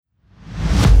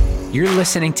You're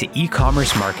listening to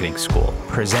E-Commerce Marketing School,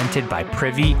 presented by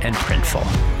Privy and Printful.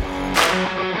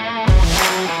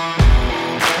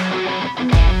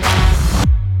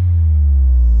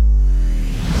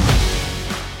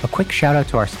 A quick shout out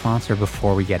to our sponsor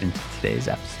before we get into today's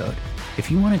episode.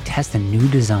 If you want to test a new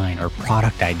design or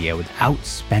product idea without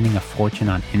spending a fortune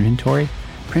on inventory,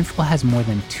 Printful has more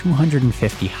than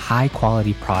 250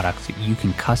 high-quality products that you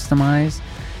can customize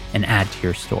and add to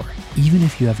your store, even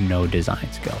if you have no design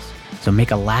skills. So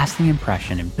make a lasting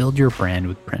impression and build your brand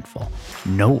with Printful.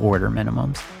 No order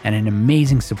minimums and an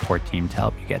amazing support team to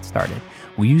help you get started.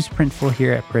 We use Printful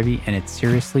here at Privy, and it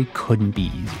seriously couldn't be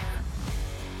easier.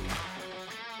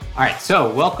 All right,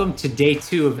 so welcome to day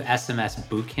 2 of SMS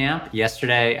Bootcamp.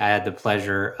 Yesterday, I had the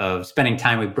pleasure of spending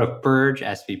time with Brooke Burge,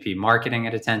 SVP Marketing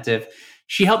at Attentive.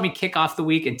 She helped me kick off the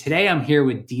week, and today I'm here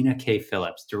with Dina K.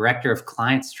 Phillips, Director of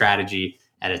Client Strategy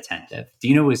at Attentive.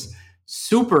 Dina was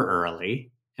super early,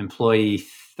 employee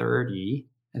 30,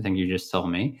 I think you just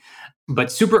told me,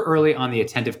 but super early on the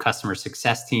Attentive customer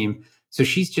success team. So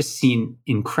she's just seen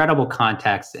incredible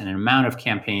context and an amount of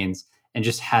campaigns and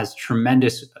just has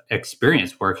tremendous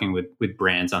experience working with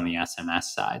brands on the SMS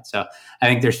side. So I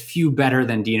think there's few better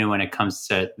than Dina when it comes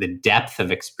to the depth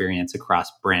of experience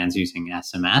across brands using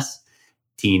SMS.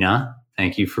 Dina,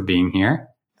 thank you for being here.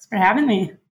 Thanks for having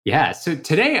me. Yeah, so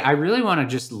today I really want to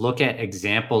just look at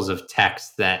examples of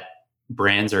text that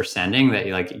brands are sending that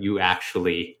you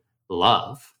actually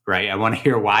love, right? I want to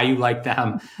hear why you like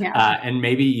them, and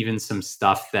maybe even some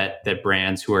stuff that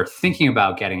brands who are thinking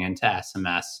about getting into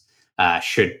SMS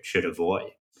should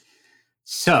avoid.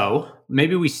 So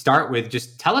maybe we start with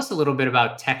just tell us a little bit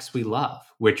about text we love,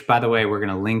 which, by the way, we're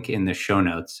going to link in the show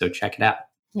notes. So check it out.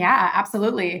 Yeah,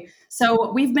 absolutely.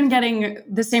 So we've been getting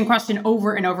the same question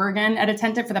over and over again at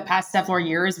Attentive for the past several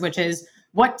years, which is,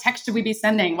 what text should we be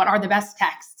sending? What are the best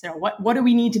texts? What do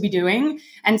we need to be doing?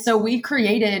 And so we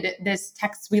created this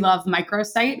Texts We Love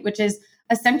microsite, which is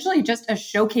essentially just a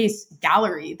showcase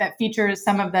gallery that features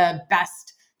some of the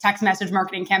best text message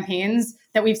marketing campaigns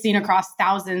that we've seen across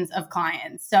thousands of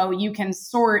clients. So you can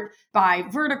sort by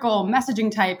vertical,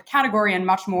 messaging type, category, and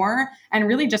much more, and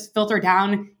really just filter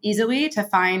down easily to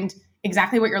find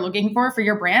exactly what you're looking for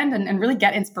your brand and really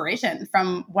get inspiration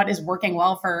from what is working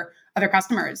well for other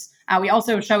customers. We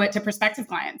also show it to prospective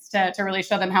clients to really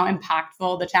show them how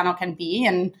impactful the channel can be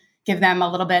and give them a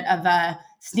little bit of a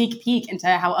sneak peek into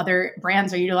how other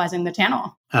brands are utilizing the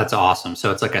channel. That's awesome.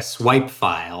 So it's like a swipe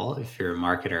file if you're a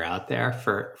marketer out there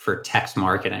for text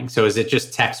marketing. So is it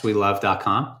just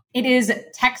textwelove.com? It is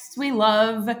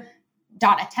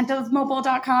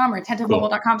textwelove.attentivemobile.com or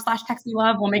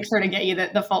attentivemobile.com/textwelove. We'll make sure to get you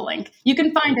the full link. You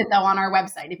can find it though on our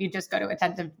website if you just go to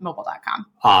attentivemobile.com.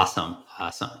 Awesome.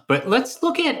 But let's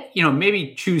look at,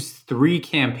 maybe choose 3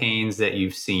 campaigns that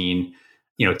you've seen.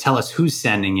 Tell us who's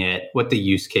sending it, what the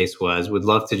use case was. Would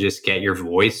love to just get your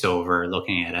voiceover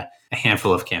looking at a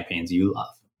handful of campaigns you love.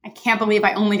 I can't believe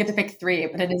I only get to pick 3,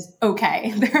 but it is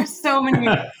okay. There are so many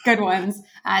good ones.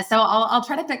 So I'll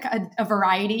try to pick a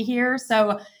variety here.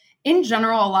 So in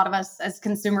general, a lot of us as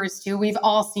consumers too, we've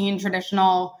all seen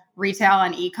traditional retail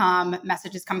and e-com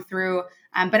messages come through.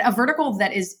 But a vertical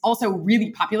that is also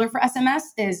really popular for SMS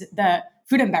is the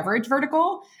food and beverage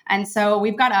vertical. And so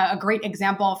we've got a great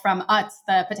example from Utz,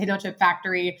 the potato chip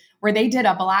factory, where they did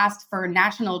a blast for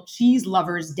National Cheese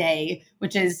Lovers Day,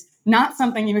 which is not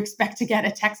something you expect to get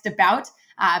a text about.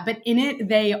 But in it,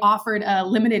 they offered a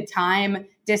limited time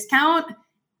discount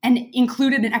and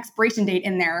included an expiration date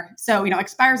in there. So,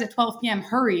 expires at 12 p.m.,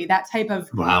 hurry. That type of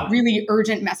really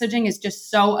urgent messaging is just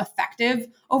so effective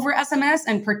over SMS.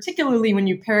 And particularly when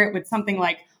you pair it with something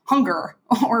like hunger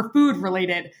or food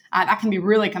related, that can be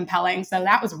really compelling. So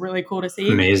that was really cool to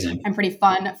see. Amazing. And pretty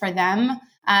fun for them.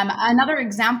 Another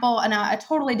example in a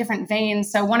totally different vein.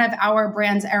 So one of our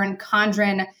brands, Erin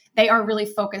Condren, they are really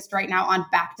focused right now on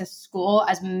back to school,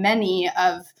 as many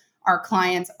of our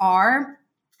clients are.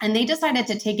 And they decided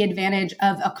to take advantage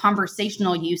of a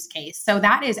conversational use case. So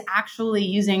that is actually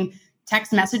using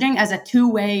text messaging as a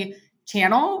 2-way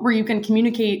channel where you can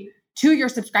communicate to your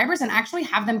subscribers and actually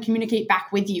have them communicate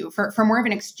back with you for more of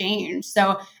an exchange.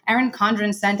 So Erin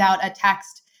Condren sent out a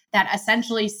text that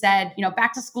essentially said,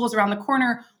 back to school is around the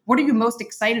corner. What are you most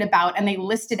excited about? And they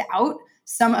listed out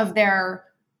some of their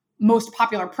most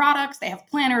popular products. They have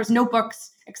planners,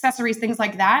 notebooks, accessories, things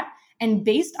like that. And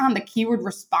based on the keyword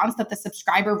response that the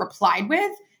subscriber replied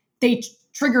with, they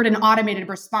triggered an automated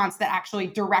response that actually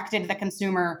directed the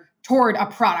consumer toward a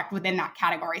product within that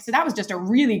category. So that was just a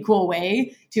really cool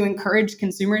way to encourage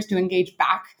consumers to engage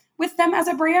back with them as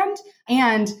a brand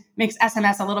and makes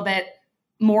SMS a little bit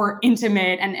more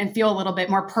intimate and feel a little bit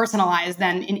more personalized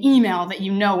than an email that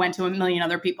went to a million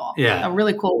other people. Yeah. A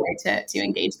really cool way to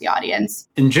engage the audience.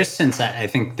 And just since I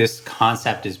think this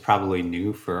concept is probably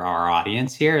new for our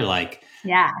audience here, like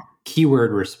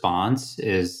keyword response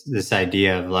is this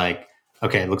idea of like,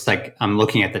 okay, it looks like I'm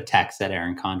looking at the text that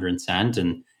Erin Condren sent,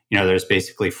 and there's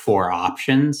basically 4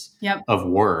 options of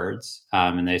words.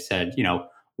 And they said,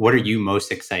 what are you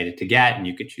most excited to get? And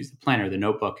you could choose the planner, the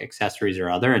notebook, accessories, or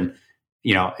other. And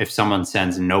if someone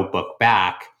sends a notebook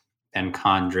back, then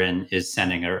Condren is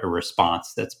sending a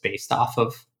response that's based off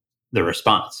of the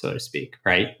response, so to speak,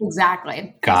 right?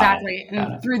 Exactly. Got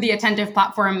And through the Attentive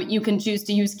platform, you can choose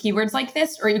to use keywords like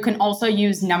this, or you can also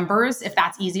use numbers if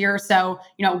that's easier. So,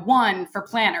 1 for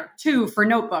planner, 2 for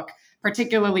notebook,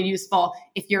 particularly useful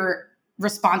if your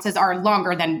responses are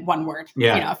longer than 1 word.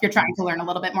 Yeah. If you're trying to learn a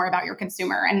little bit more about your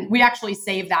consumer. And we actually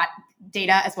save that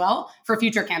data as well for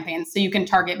future campaigns. So you can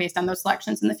target based on those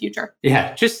selections in the future.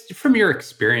 Yeah. Just from your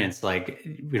experience, like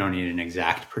we don't need an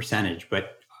exact percentage,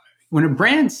 but when a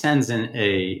brand sends in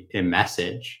a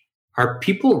message, are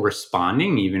people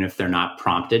responding even if they're not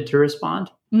prompted to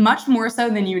respond? Much more so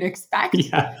than you'd expect.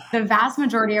 Yeah. The vast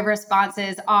majority of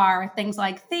responses are things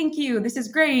like, thank you, this is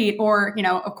great. Or,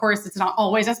 of course, it's not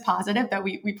always as positive, that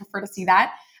we prefer to see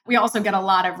that. We also get a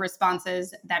lot of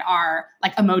responses that are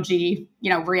like emoji,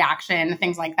 reaction,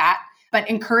 things like that. But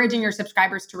encouraging your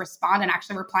subscribers to respond and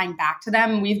actually replying back to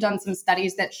them. We've done some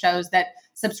studies that shows that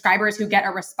subscribers who get a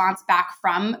response back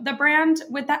from the brand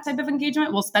with that type of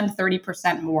engagement will spend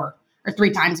 30% more, or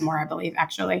 3 times more, I believe,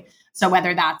 actually. So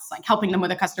whether that's like helping them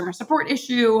with a customer support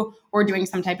issue or doing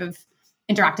some type of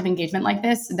interactive engagement like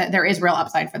this, that there is real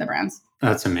upside for the brands.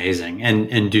 That's amazing.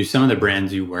 And do some of the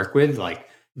brands you work with, like,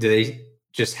 do they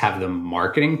just have the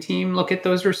marketing team look at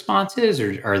those responses,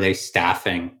 or are they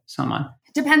staffing someone?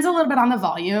 Depends a little bit on the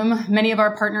volume. Many of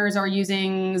our partners are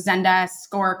using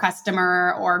Zendesk or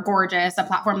Customer or Gorgeous, a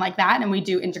platform like that. And we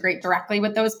do integrate directly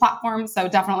with those platforms. So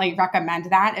definitely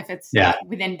recommend that if it's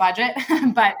within budget.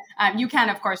 But you can,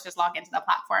 of course, just log into the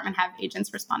platform and have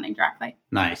agents responding directly.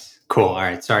 Nice. Cool. All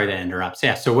right. Sorry to interrupt.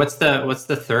 So what's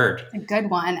the third? A good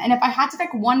one. And if I had to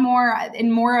pick one more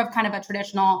in more of kind of a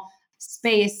traditional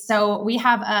space. So we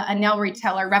have a nail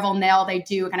retailer, Revel Nail. They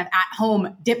do kind of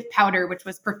at-home dip powder, which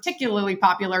was particularly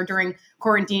popular during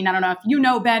quarantine. I don't know if you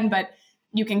know, Ben, but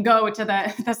you can go to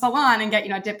the salon and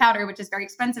get, dip powder, which is very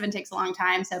expensive and takes a long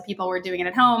time. So people were doing it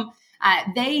at home.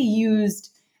 They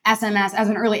used SMS as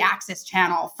an early access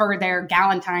channel for their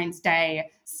Galentine's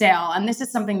Day sale. And this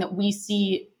is something that we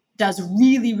see does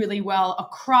really, really well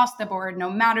across the board, no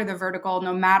matter the vertical,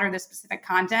 no matter the specific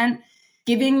content.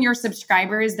 Giving your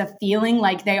subscribers the feeling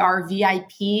like they are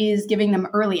VIPs, giving them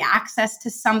early access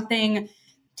to something,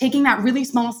 taking that really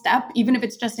small step, even if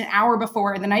it's just an hour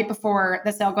before, the night before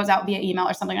the sale goes out via email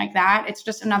or something like that. It's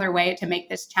just another way to make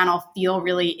this channel feel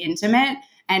really intimate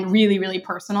and really, really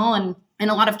personal. And in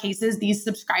a lot of cases, these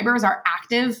subscribers are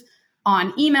active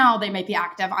on email. They might be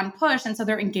active on push. And so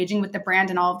they're engaging with the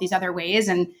brand in all of these other ways,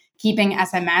 and keeping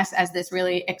SMS as this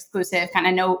really exclusive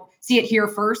kind of see it here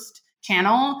first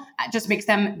channel just makes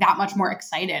them that much more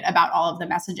excited about all of the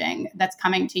messaging that's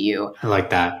coming to you. I like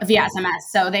that. Via SMS.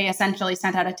 So they essentially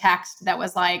sent out a text that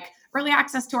was like, early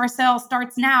access to our sale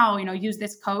starts now, use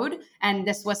this code. And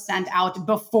this was sent out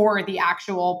before the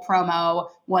actual promo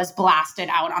was blasted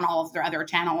out on all of their other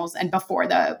channels and before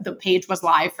the page was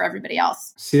live for everybody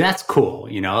else. See, that's cool.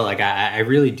 I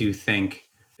really do think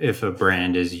if a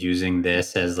brand is using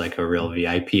this as like a real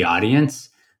VIP audience,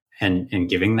 and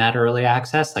giving that early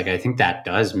access, I think that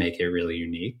does make it really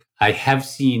unique. I have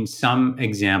seen some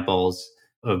examples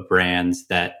of brands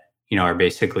that, are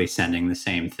basically sending the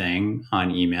same thing on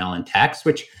email and text,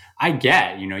 which I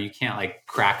get, you can't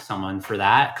crack someone for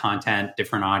that content,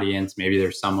 different audience. Maybe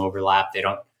there's some overlap. They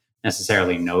don't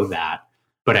necessarily know that.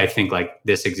 But I think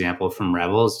this example from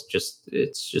Revel's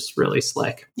it's just really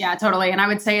slick. Yeah, totally. And I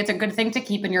would say it's a good thing to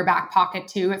keep in your back pocket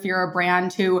too, if you're a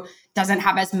brand who doesn't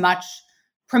have as much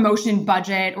promotion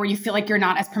budget, or you feel like you're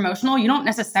not as promotional. You don't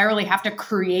necessarily have to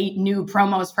create new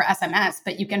promos for SMS,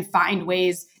 but you can find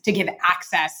ways to give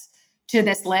access to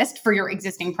this list for your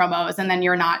existing promos. And then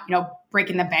you're not,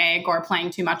 breaking the bank or playing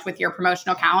too much with your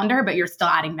promotional calendar, but you're still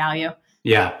adding value.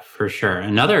 Yeah, for sure.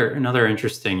 Another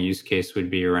interesting use case would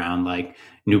be around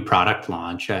new product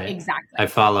launch. Exactly. I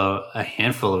follow a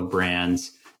handful of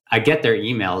brands. I get their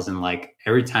emails, and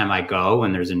every time I go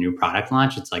when there's a new product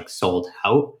launch, it's sold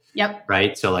out. Yep.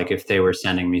 Right. So if they were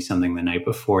sending me something the night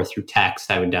before through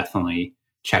text, I would definitely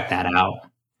check that out.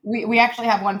 We actually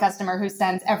have one customer who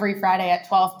sends every Friday at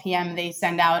 12 p.m. They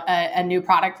send out a new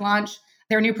product launch.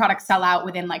 their new products sell out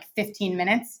within like 15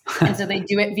 minutes. And so they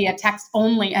do it via text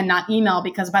only and not email,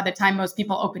 because by the time most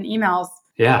people open emails,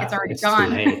 it's already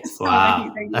gone. So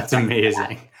wow, that's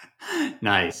amazing.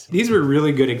 Nice. These were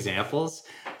really good examples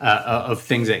of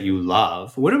things that you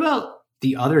love. What about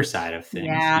the other side of things?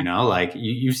 You know, like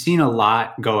you've seen a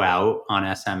lot go out on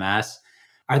SMS.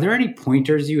 Are there any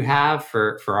pointers you have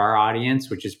for our audience,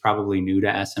 which is probably new to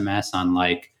SMS, on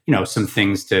like, you know, some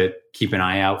things to keep an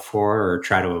eye out for or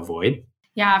try to avoid?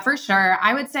 Yeah, for sure.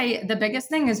 I would say the biggest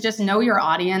thing is just know your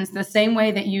audience the same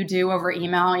way that you do over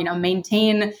email. You know,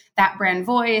 maintain that brand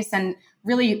voice and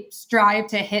really strive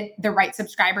to hit the right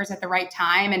subscribers at the right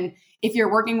time. And if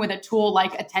you're working with a tool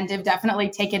like Attentive, definitely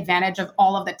take advantage of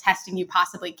all of the testing you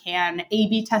possibly can.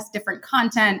 A/B test different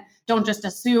content. Don't just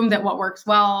assume that what works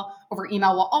well over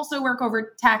email will also work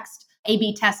over text.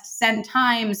 A/B test send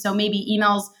time. So maybe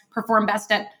emails perform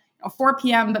best at 4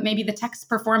 p.m., but maybe the texts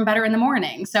perform better in the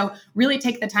morning. So really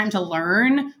take the time to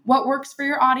learn what works for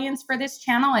your audience for this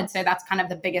channel. I'd say that's kind of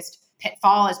the biggest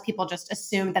pitfall, is people just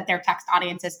assume that their text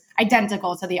audience is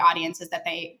identical to the audiences that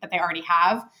they already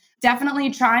have. Definitely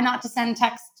try not to send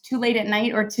text too late at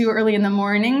night or too early in the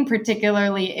morning,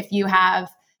 particularly if you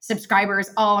have subscribers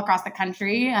all across the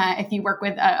country. If you work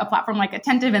with a platform like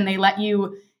Attentive and they let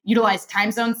you utilize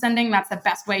time zone sending, that's the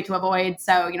best way to avoid.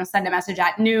 So, you know, send a message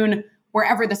at noon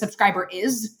wherever the subscriber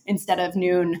is instead of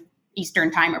noon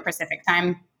Eastern time or Pacific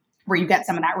time, where you get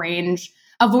some of that range.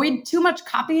 Avoid too much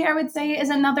copy, I would say, is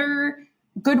another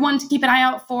good one to keep an eye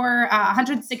out for.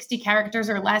 160 characters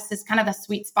or less is kind of the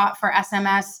sweet spot for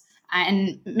SMS,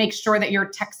 and make sure that your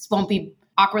text won't be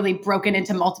awkwardly broken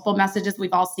into multiple messages.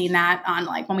 We've all seen that on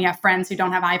like when we have friends who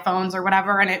don't have iPhones or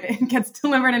whatever, and it gets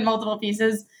delivered in multiple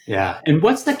pieces. Yeah. And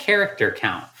what's the character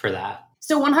count for that?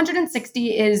 So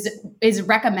 160 is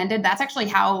recommended. That's actually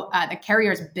how the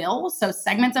carriers bill. So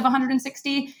segments of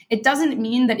 160. It doesn't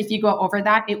mean that if you go over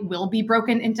that, it will be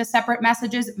broken into separate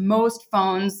messages. Most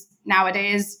phones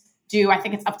nowadays do, I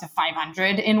think it's up to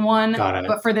 500 in one. Got it.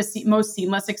 But for the most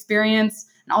seamless experience,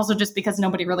 and also just because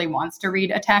nobody really wants to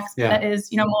read a text that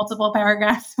is, you know, multiple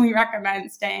paragraphs, we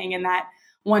recommend staying in that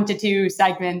 1 to 2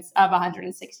 segments of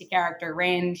 160 character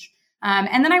range.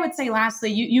 And then I would say,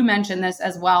 lastly, you mentioned this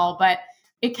as well, but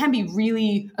it can be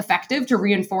really effective to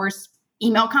reinforce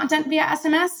email content via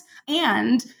SMS.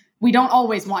 And we don't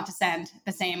always want to send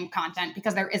the same content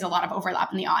because there is a lot of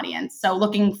overlap in the audience. So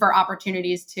looking for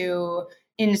opportunities to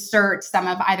insert some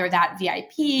of either that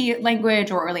VIP language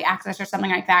or early access or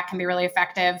something like that can be really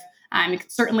effective. You can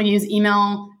certainly use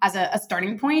email as a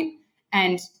starting point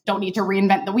and don't need to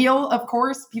reinvent the wheel, of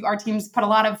course. Our teams put a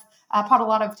lot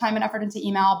of time and effort into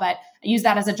email, but use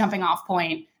that as a jumping off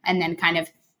point and then kind of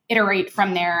iterate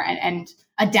from there and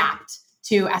adapt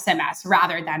to SMS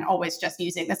rather than always just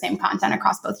using the same content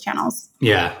across both channels.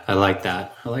 Yeah, I like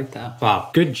that.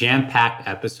 Wow. Good jam-packed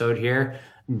episode here.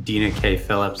 Dina K.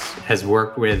 Phillips has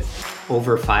worked with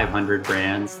over 500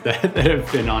 brands that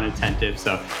have been on Attentive.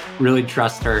 So really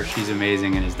trust her. She's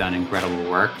amazing and has done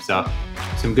incredible work. So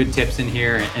some good tips in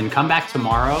here. And come back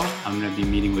tomorrow. I'm going to be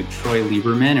meeting with Troy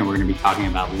Lieberman, and we're going to be talking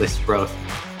about list growth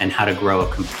and how to grow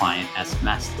a compliant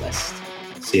SMS list.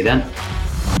 See you then.